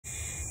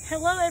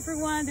Hello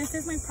everyone, this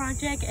is my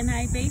project and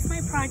I based my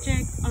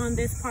project on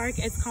this park.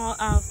 It's called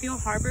Phil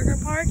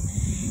Harburger Park.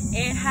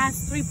 It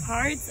has three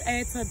parts.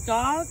 It's a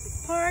dog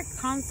park,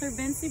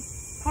 conservancy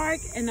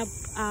park, and it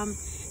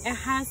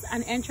has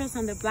an entrance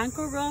on the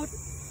Blanco Road,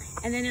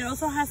 and then it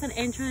also has an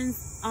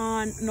entrance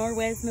on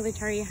Northwest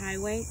Military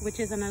Highway, which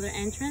is another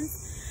entrance.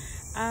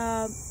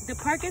 The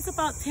park is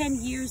about 10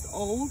 years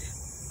old.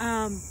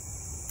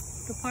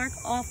 The park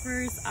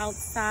offers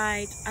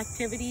outside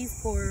activities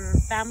for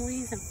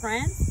families and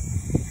friends.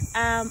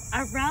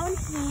 Around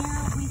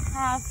here we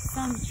have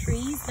some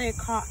trees. They're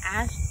called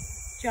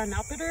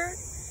Ash-Junipero.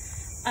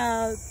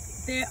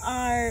 They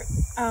are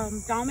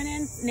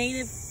dominant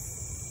native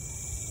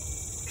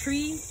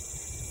tree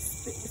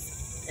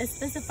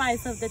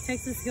specifies of the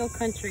Texas Hill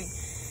Country,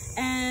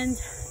 and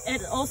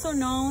it's also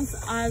known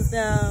as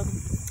the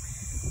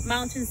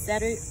mountain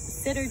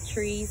cedar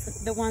trees,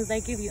 the ones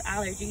that give you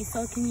allergies.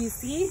 So can you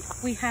see,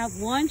 we have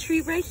one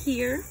tree right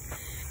here,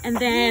 and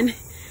then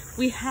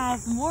we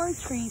have more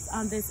trees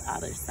on this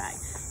other side.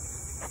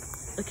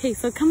 Okay,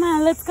 so come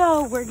on, let's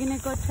go. We're gonna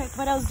go check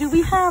what else do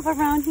we have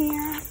around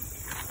here.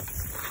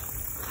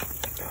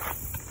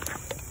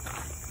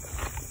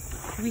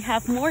 We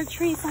have more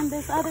trees on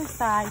this other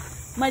side.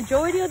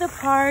 Majority of the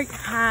park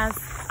has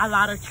a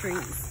lot of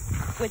trees,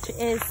 which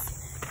is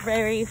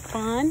very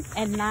fun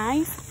and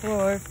nice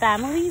for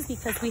families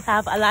because we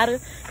have a lot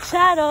of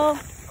shadow.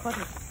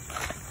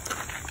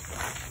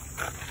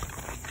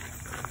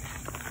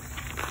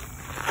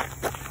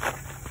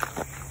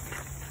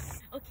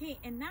 Okay,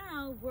 and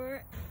now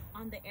we're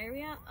on the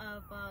area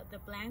of the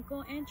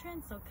Blanco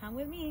entrance, so come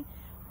with me.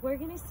 We're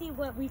gonna see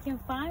what we can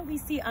find. We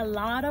see a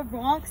lot of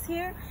rocks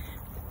here,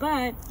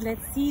 but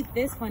let's see,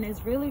 this one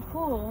is really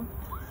cool,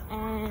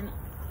 and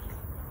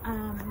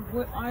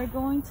we are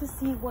going to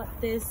see what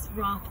this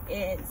rock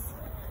is.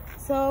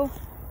 So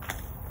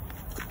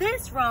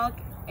this rock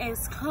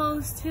is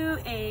close to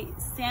a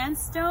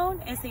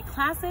sandstone. It's a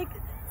classic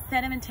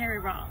sedimentary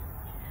rock.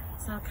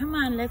 So come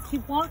on, let's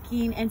keep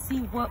walking and see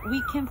what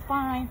we can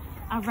find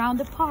around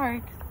the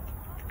park.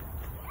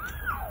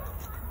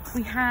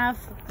 We have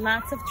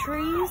lots of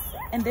trees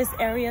in this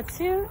area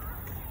too.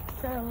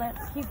 So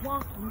let's keep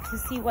walking to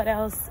see what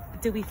else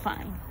do we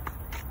find.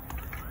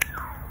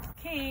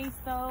 Okay,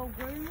 so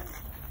we're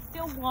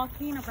still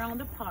walking around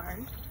the park.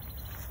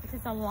 This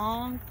is a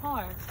long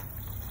park.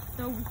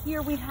 So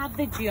here we have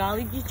the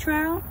geology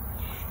trail,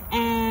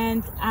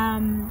 and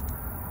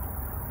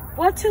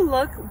what to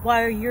look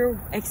while you're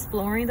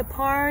exploring the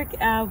park.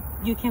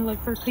 You can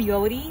look for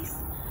coyotes,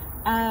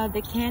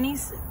 the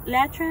Canis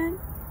latran,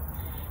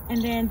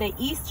 and then the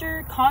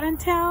Easter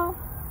cottontail,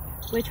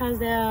 which was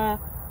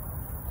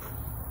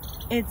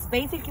it's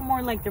basically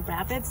more like the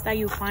rabbits that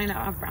you find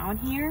around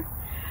here.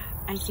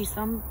 I see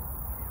some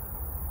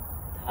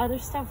other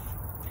stuff,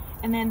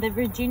 and then the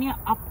Virginia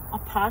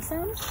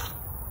opossums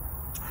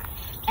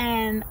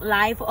and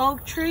live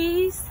oak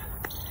trees,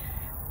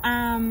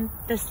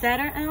 the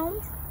cedar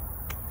elm,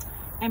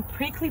 and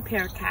prickly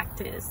pear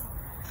cactus.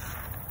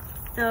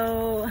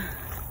 So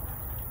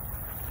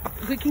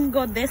we can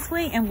go this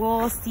way and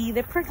we'll see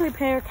the prickly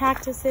pear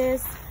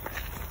cactuses,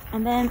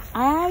 and then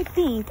I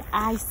think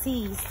I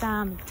see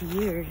some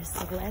deer,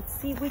 so let's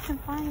see if we can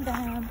find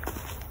them.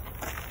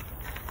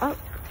 Oh,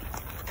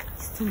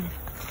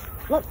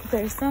 look,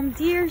 there's some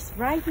deers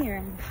right here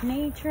in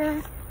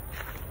nature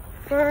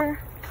for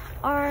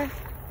our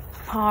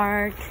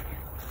park.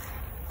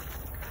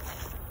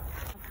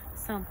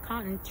 Some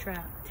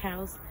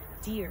cottontails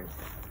deer.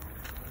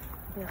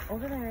 They're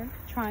over there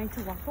trying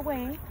to walk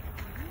away.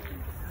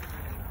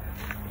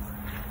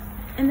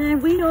 And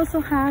then we also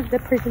have the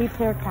prickly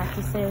pear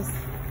cactuses.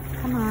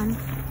 Come on.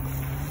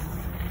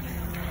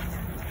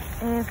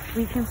 If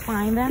we can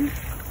find them.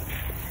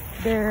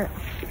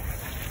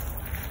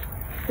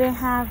 They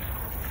have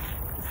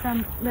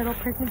some little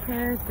prickly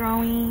pears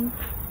growing,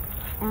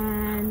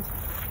 and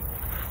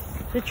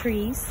the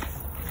trees.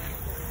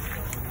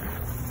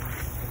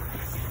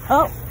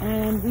 Oh,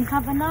 and we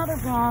have another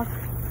rock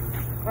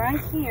right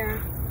here.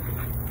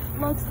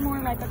 Looks more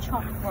like a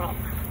chalk rock.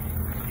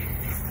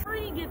 We're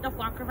gonna get the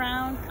walk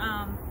around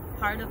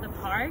part of the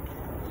park,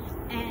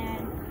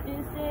 and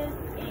this is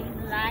a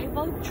live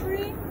oak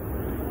tree.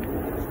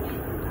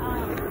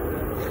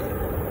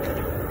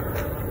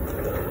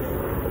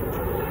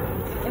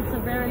 It's a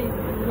very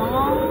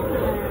long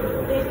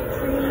and big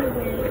tree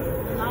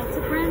with lots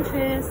of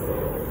branches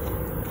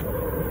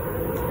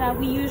that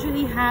we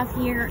usually have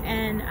here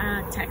in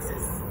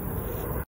Texas.